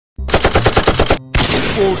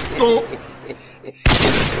Photo.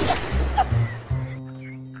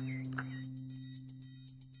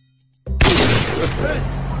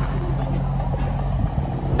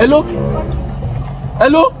 Hello?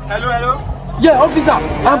 Hello? Hello? Yeah, officer,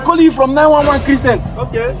 I'm calling you from 911 Crescent.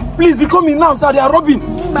 Okay. Please be coming now, sir. They are robbing.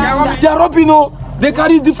 They are robbing, oh. They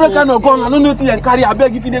carry different kind of gun. I don't know what they carry. I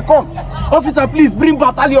beg if they come. Officer, please bring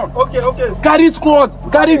battalion. Okay. Carry squad.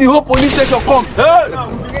 Carry the whole police station. Come. Hey. Now,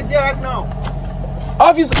 we get there right now.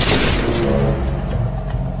 Officer.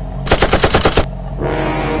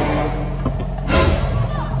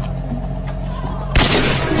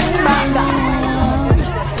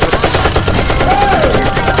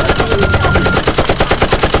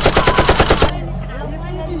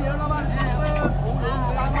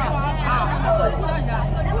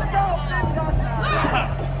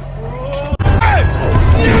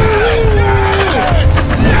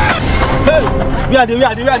 We are the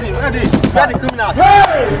criminals. We are the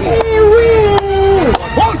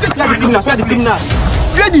criminals.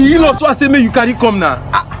 Where the healers so I say may you carry come now?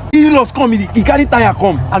 Healers come, he carry tire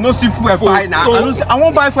come. I no see fuel buy now. I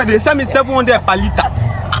won't buy fuel. They sell me 700 per liter.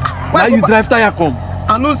 Now you drive tire come.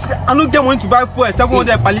 I no get money to buy fuel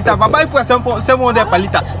 700 per liter. If I buy fuel 700 per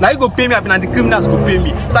liter, now you go pay me, and the criminals go pay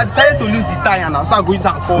me. So I decided to lose the tire now. So I go use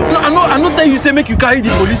and come. No, I no tell you say make you carry the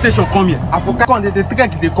police station come here. I forgot come. They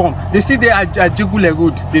take they come. They see they are Jegule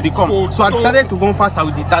road. They come. So I decided to go faster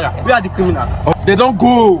with the tire. We are the criminals. They don't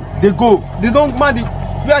go. They go. They don't mind the.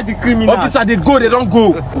 We are the criminals. Officer, they go. They don't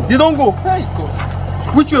go. They don't go. Hey, God.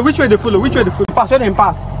 Which way they follow? Pass. Where they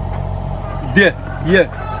pass? There. Yeah.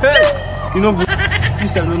 Hey. You know. You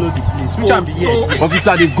said no the place. Which one be here?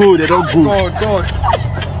 Officer, they go. They don't go. God.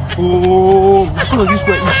 Oh, this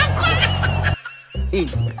way.